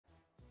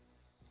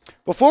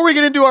Before we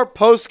get into our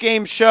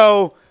post-game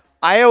show,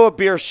 I owe a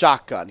beer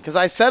shotgun. Because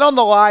I said on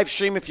the live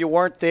stream, if you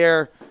weren't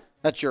there,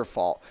 that's your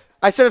fault.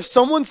 I said if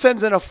someone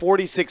sends in a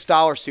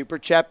 $46 super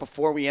chat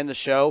before we end the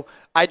show,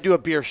 I'd do a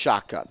beer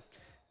shotgun.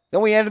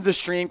 Then we ended the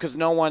stream because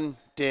no one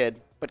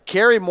did. But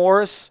Carrie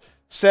Morris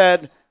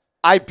said,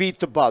 I beat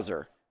the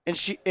buzzer.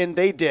 And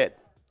they did.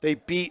 They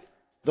beat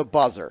the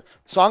buzzer.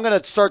 So I'm going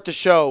to start the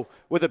show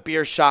with a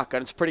beer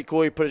shotgun. It's pretty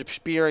cool. You put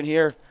a beer in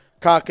here,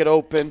 cock it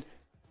open.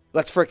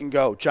 Let's freaking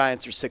go.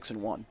 Giants are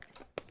 6-1.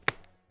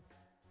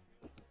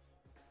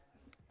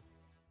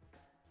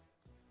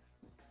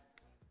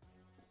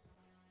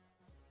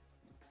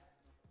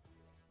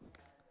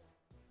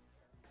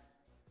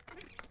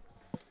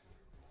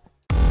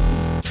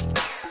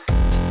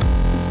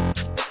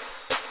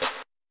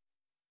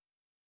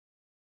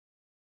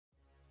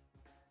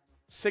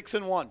 Six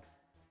and one.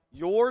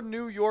 Your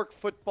New York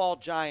Football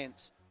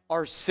Giants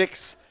are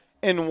 6-1.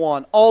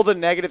 All the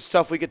negative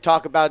stuff we could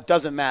talk about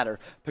doesn't matter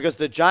because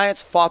the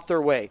Giants fought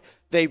their way.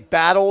 They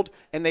battled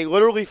and they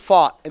literally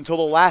fought until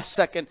the last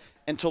second,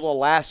 until the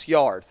last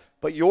yard.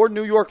 But your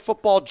New York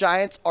Football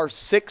Giants are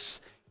 6-1.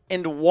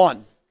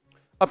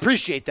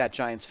 Appreciate that,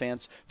 Giants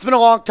fans. It's been a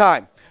long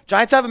time.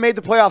 Giants haven't made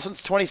the playoffs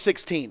since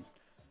 2016.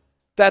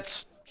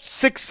 That's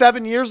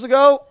 6-7 years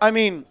ago. I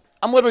mean,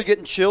 I'm literally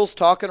getting chills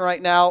talking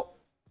right now.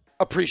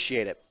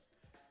 Appreciate it.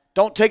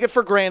 Don't take it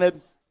for granted.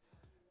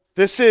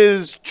 This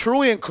is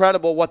truly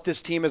incredible what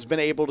this team has been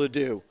able to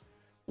do.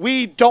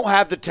 We don't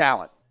have the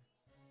talent,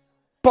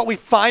 but we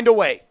find a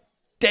way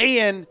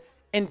day in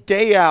and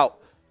day out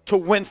to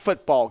win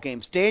football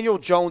games. Daniel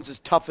Jones is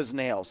tough as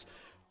nails.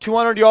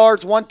 200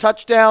 yards, 1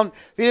 touchdown.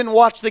 If you didn't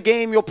watch the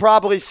game, you'll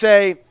probably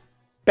say,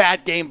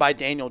 bad game by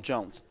Daniel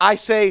Jones. I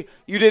say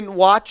you didn't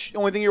watch. The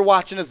only thing you're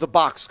watching is the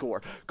box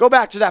score. Go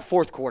back to that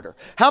fourth quarter.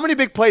 How many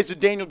big plays did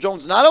Daniel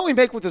Jones not only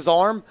make with his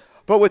arm,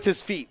 but with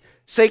his feet?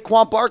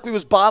 Saquon Barkley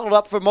was bottled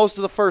up for most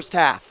of the first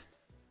half.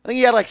 I think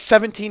he had like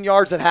 17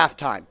 yards at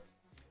halftime.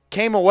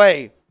 Came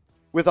away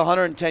with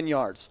 110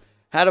 yards.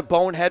 Had a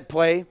bonehead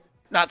play,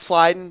 not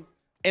sliding,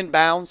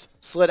 inbounds,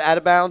 slid out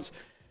of bounds.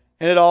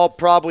 And it all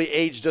probably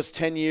aged us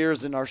 10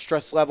 years, and our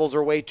stress levels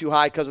are way too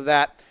high because of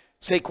that.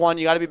 Saquon,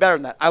 you got to be better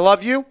than that. I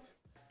love you,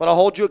 but I'll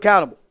hold you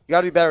accountable. You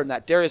got to be better than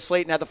that. Darius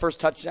Slayton had the first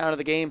touchdown of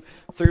the game,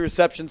 3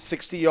 receptions,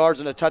 60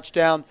 yards, and a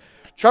touchdown.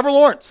 Trevor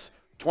Lawrence,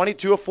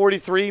 22 of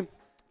 43,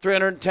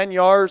 310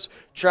 yards.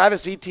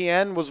 Travis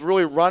Etienne was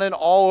really running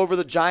all over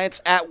the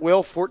Giants at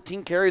will,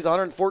 14 carries,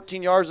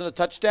 114 yards, and a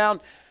touchdown.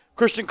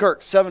 Christian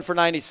Kirk, 7 for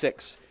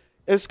 96.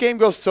 This game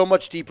goes so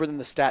much deeper than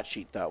the stat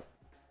sheet, though.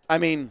 I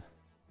mean,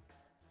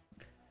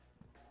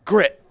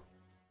 grit.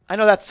 I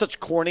know that's such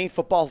corny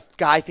football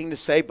guy thing to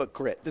say, but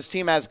grit. This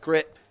team has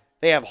grit.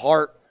 They have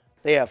heart.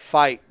 They have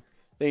fight.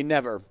 They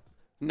never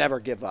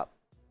give up.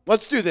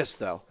 Let's do this,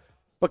 though,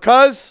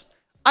 because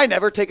I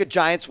never take a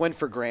Giants win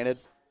for granted.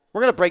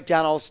 We're going to break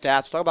down all the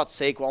stats. We'll talk about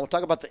Saquon. We'll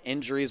talk about the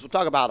injuries. We'll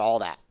talk about all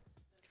that.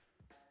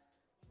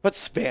 But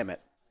spam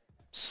it.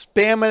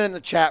 Spam it in the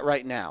chat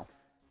right now.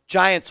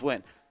 Giants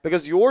win.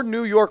 Because your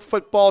New York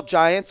Football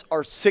Giants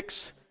are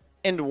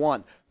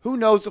 6-1. Who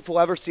knows if we'll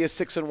ever see a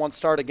 6-1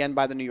 start again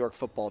by the New York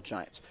Football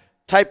Giants.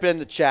 Type it in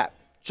the chat.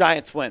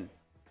 Giants win.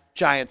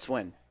 Giants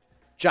win.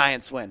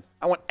 Giants win.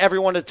 I want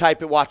everyone to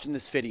type it watching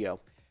this video.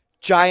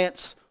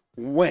 Giants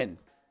win.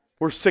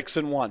 We're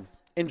 6-1.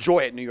 Enjoy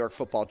it, New York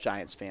Football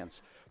Giants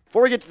fans.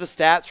 Before we get to the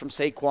stats from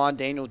Saquon,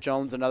 Daniel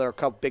Jones, and a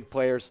couple big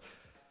players,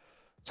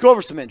 let's go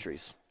over some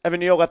injuries. Evan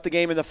Neal left the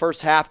game in the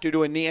first half due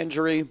to a knee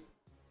injury.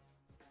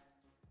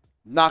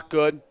 Not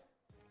good.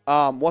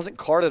 Wasn't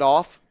carted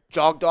off.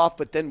 Jogged off,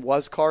 but then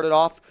was carted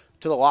off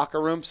to the locker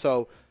room.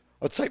 So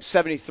let's type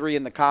 73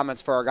 in the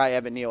comments for our guy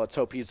Evan Neal. Let's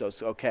hope he's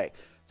okay.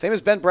 Same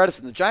as Ben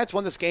Bredeson. The Giants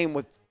won this game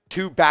with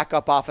 2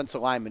 backup offensive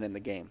linemen in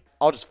the game.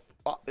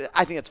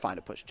 I think it's fine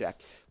to push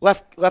Jack.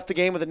 Left the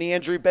game with a knee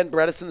injury. Ben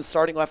Bredeson, the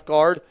starting left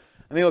guard.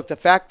 I mean, look, the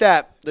fact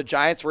that the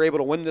Giants were able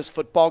to win this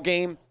football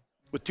game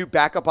with 2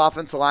 backup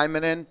offensive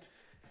linemen in,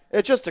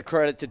 it's just a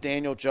credit to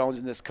Daniel Jones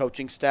and this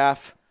coaching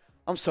staff.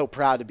 I'm so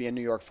proud to be a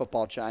New York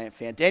Football Giant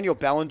fan. Daniel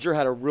Bellinger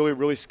had a really,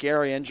 really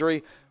scary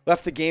injury.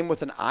 Left the game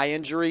with an eye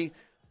injury.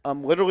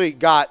 Literally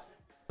got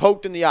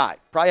poked in the eye.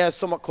 Probably has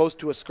somewhat close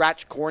to a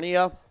scratched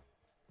cornea.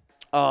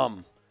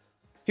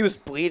 He was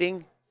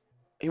bleeding.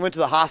 He went to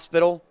the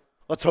hospital.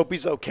 Let's hope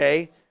he's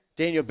okay.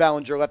 Daniel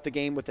Bellinger left the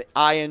game with the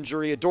eye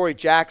injury. Adoree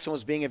Jackson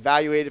was being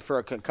evaluated for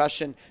a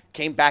concussion.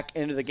 Came back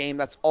into the game.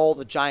 That's all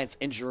the Giants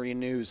injury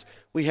news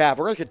we have.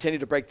 We're going to continue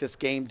to break this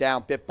game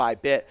down bit by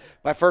bit.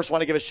 But I first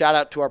want to give a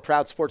shout-out to our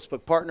proud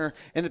sportsbook partner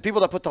and the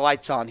people that put the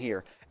lights on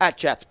here at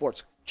Chat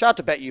Sports. Shout out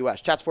to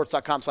BetUS,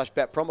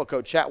 chatsports.com/bet, promo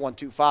code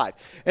chat125.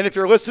 And if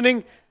you're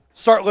listening,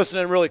 start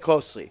listening really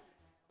closely.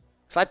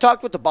 Because I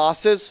talked with the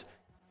bosses,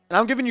 and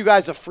I'm giving you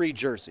guys a free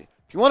jersey.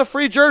 If you want a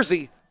free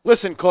jersey,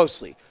 listen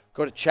closely.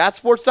 Go to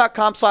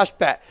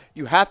chatsports.com/bet.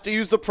 You have to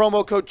use the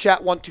promo code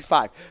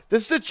chat125.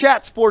 This is a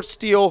Chat Sports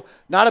deal,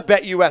 not a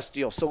BetUS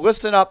deal. So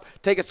listen up.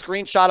 Take a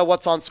screenshot of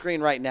what's on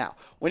screen right now.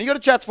 When you go to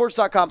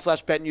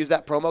chatsports.com/bet and use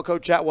that promo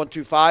code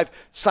chat125,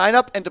 sign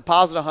up and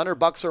deposit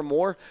 $100 or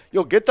more,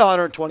 you'll get the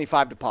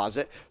 $125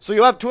 deposit. So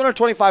you'll have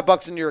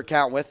 $225 in your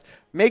account with.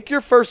 Make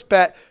your first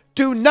bet.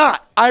 Do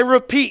not, I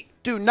repeat,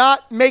 do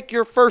not make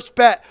your first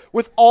bet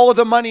with all of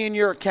the money in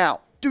your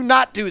account. Do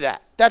not do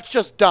that. That's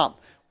just dumb.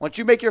 Once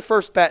you make your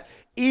first bet,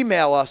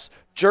 email us,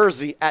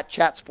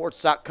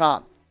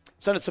 jersey@chatsports.com.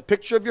 Send us a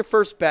picture of your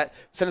first bet.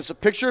 Send us a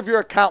picture of your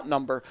account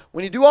number.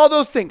 When you do all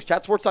those things,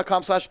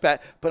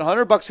 chatsports.com/bet, put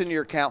 $100 in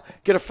your account,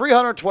 get a free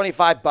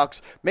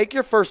 $125, make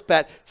your first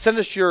bet, send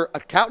us your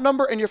account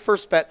number and your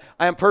first bet.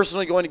 I am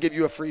personally going to give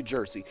you a free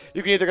jersey.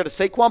 You can either get a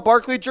Saquon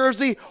Barkley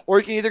jersey or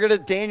you can either get a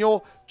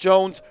Daniel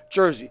Jones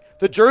jersey.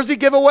 The jersey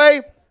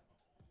giveaway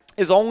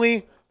is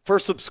only for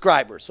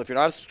subscribers. So if you're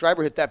not a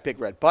subscriber, hit that big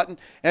red button.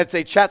 And it's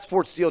a Chat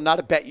Sports deal, not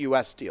a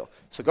BetUS deal.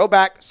 So go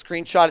back,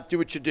 screenshot it, do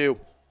what you do,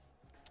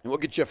 and we'll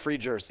get you a free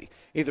jersey.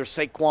 Either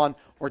Saquon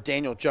or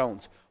Daniel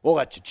Jones. We'll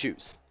let you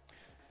choose.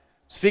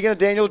 Speaking of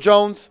Daniel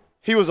Jones,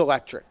 he was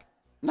electric.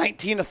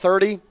 19 of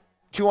 30,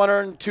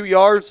 202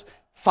 yards,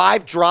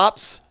 5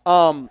 drops.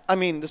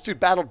 This dude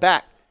battled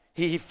back.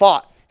 He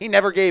fought. He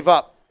never gave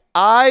up.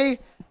 I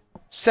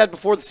said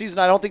before the season,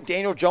 I don't think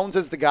Daniel Jones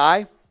is the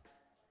guy.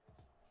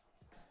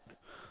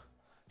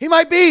 He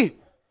might be.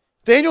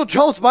 Daniel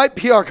Jones might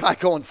be our guy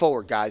going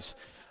forward, guys.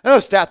 I know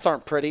stats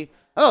aren't pretty.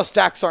 I know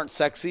stats aren't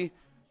sexy,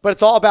 but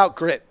it's all about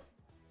grit.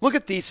 Look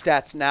at these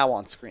stats now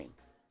on screen.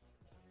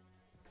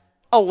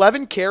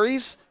 11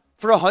 carries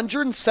for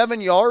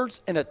 107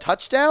 yards and a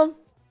touchdown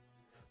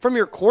from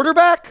your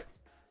quarterback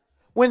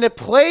when the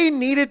play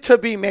needed to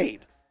be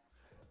made.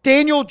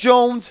 Daniel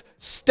Jones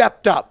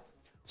stepped up.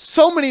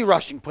 So many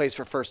rushing plays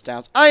for first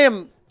downs. I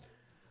am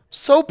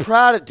so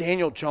proud of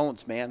Daniel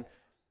Jones, man.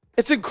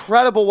 It's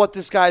incredible what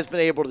this guy's been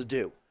able to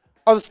do.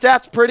 Are the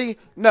stats pretty?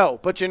 No.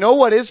 But you know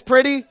what is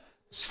pretty?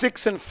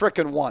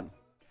 6-1.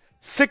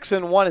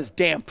 6-1 is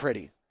damn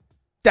pretty.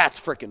 That's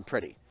freaking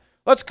pretty.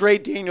 Let's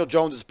grade Daniel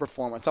Jones'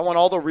 performance. I want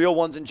all the real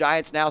ones and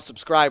Giants Now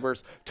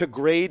subscribers to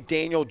grade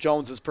Daniel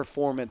Jones'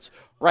 performance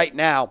right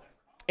now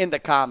in the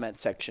comment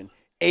section.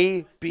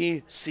 A,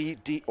 B, C,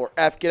 D, or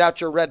F. Get out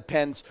your red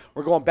pens.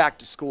 We're going back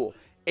to school.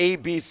 A,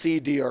 B, C,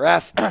 D, or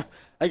F.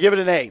 I give it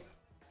an A.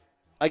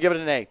 I give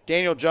it an A.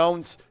 Daniel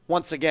Jones,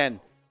 once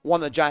again,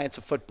 won the Giants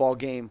a football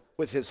game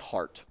with his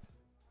heart.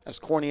 As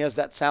corny as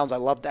that sounds, I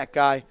love that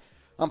guy.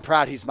 I'm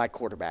proud he's my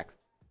quarterback.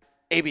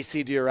 A, B,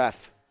 C, D, or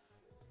F.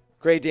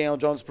 Great Daniel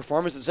Jones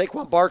performance. And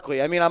Saquon Barkley,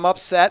 I'm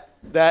upset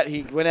that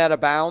he went out of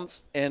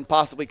bounds and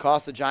possibly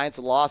cost the Giants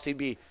a loss. He'd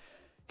be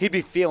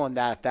feeling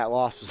that if that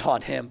loss was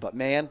on him. But,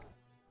 man,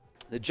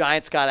 the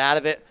Giants got out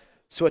of it,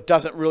 so it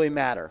doesn't really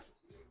matter.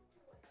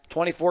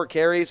 24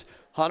 carries,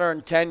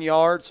 110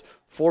 yards,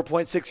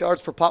 4.6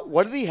 yards per pop.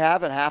 What did he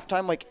have at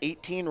halftime? Like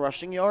 18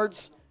 rushing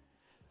yards?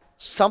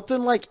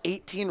 Something like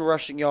 18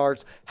 rushing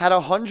yards. Had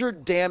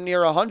damn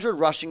near 100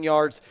 rushing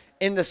yards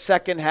in the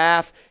second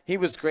half. He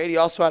was great. He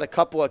also had a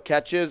couple of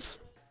catches.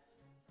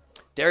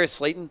 Darius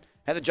Slayton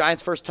had the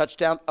Giants' first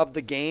touchdown of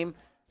the game.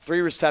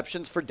 3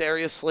 receptions for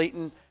Darius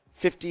Slayton,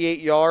 58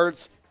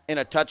 yards and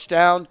a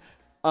touchdown.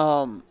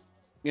 A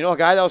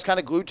guy that was kind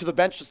of glued to the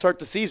bench to start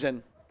the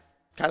season,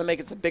 kind of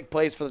making some big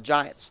plays for the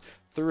Giants.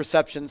 3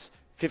 receptions,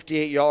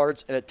 58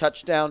 yards, and a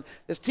touchdown.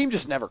 This team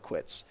just never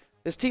quits.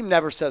 This team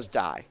never says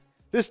die.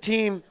 This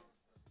team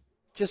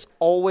just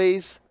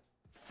always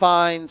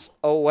finds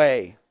a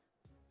way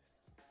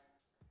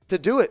to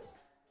do it.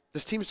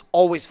 This team just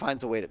always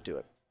finds a way to do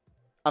it.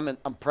 I'm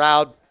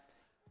proud.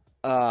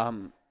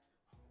 Kind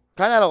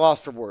of at a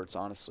loss for words,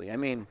 honestly.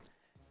 If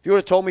you would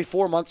have told me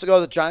 4 months ago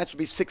the Giants would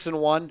be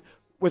 6-1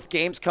 with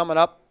games coming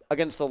up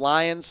against the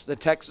Lions, the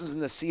Texans,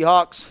 and the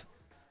Seahawks,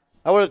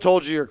 I would have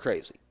told you you're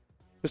crazy.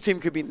 This team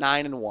could be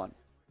 9-1.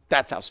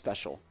 That's how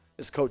special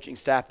this coaching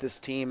staff, this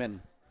team,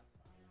 and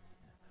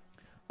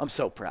I'm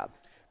so proud.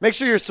 Make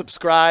sure you're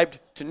subscribed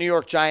to New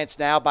York Giants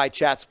Now by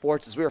Chat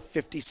Sports, as we are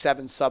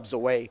 57 subs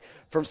away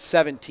from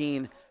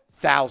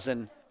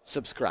 17,000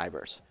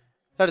 subscribers.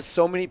 That is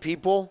so many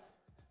people.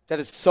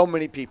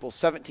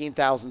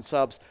 17,000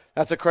 subs.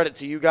 That's a credit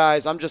to you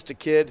guys. I'm just a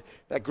kid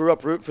that grew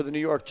up rooting for the New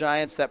York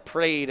Giants, that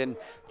prayed and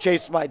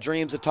chased my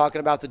dreams of talking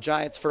about the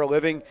Giants for a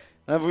living.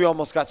 And we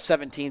almost got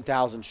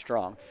 17,000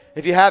 strong.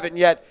 If you haven't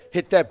yet,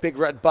 hit that big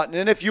red button.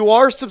 And if you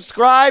are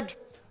subscribed,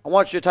 I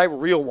want you to type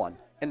real one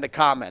in the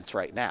comments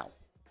right now.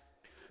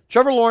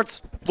 Trevor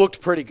Lawrence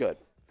looked pretty good.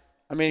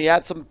 He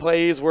had some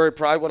plays where he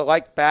probably would have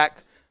liked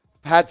back.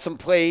 Had some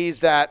plays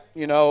that,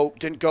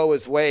 didn't go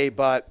his way,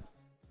 but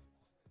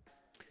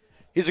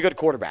he's a good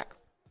quarterback.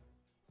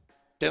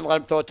 Didn't let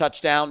him throw a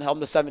touchdown, held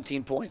him to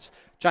 17 points.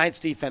 Giants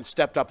defense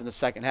stepped up in the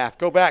second half.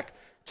 Go back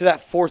to that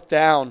 4th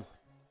down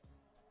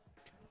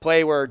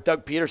play where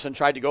Doug Peterson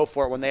tried to go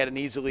for it when they had an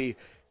easily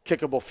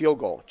kickable field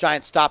goal.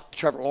 Giants stopped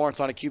Trevor Lawrence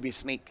on a QB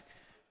sneak.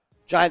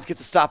 Giants get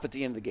to stop at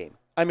the end of the game.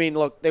 I mean,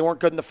 look, they weren't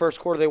good in the first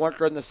quarter. They weren't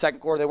good in the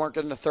second quarter. They weren't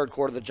good in the third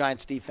quarter of the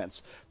Giants'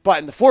 defense. But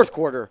in the fourth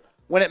quarter,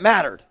 when it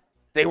mattered,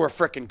 they were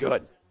freaking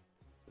good.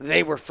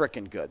 They were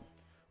freaking good.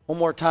 One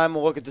more time,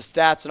 we'll look at the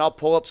stats, and I'll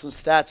pull up some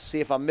stats to see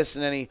if I'm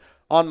missing any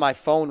on my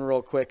phone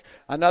real quick.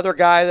 Another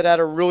guy that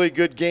had a really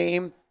good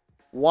game,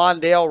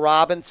 Wan'Dale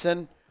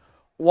Robinson.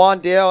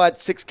 Wan'Dale had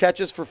 6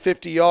 catches for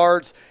 50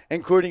 yards,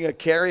 including a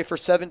carry for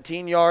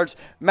 17 yards.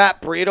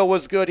 Matt Bredeson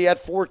was good. He had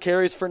 4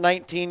 carries for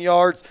 19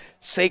 yards.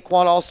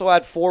 Saquon also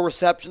had 4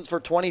 receptions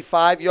for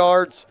 25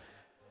 yards.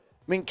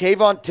 I mean,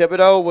 Kayvon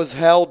Thibodeaux was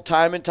held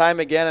time and time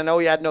again. I know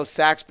he had no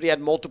sacks, but he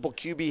had multiple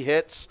QB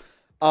hits.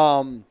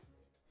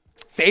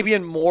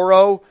 Fabian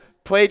Morrow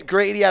played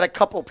great. He had a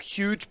couple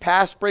huge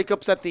pass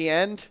breakups at the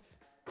end.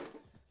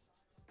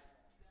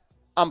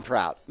 I'm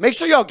proud. Make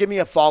sure y'all give me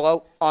a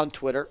follow on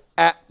Twitter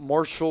at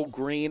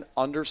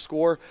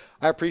 @MarshallGreen_.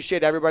 I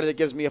appreciate everybody that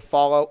gives me a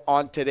follow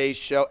on today's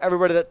show.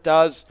 Everybody that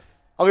does,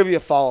 I'll give you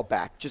a follow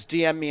back. Just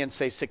DM me and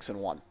say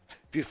 6-1.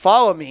 If you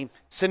follow me,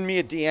 send me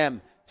a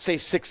DM, say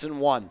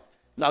 6-1,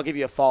 and I'll give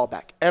you a follow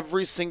back.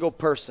 Every single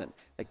person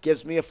that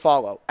gives me a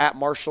follow at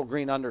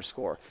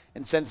 @MarshallGreen_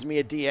 and sends me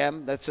a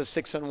DM that says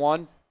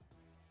 6-1,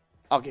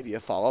 I'll give you a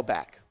follow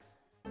back.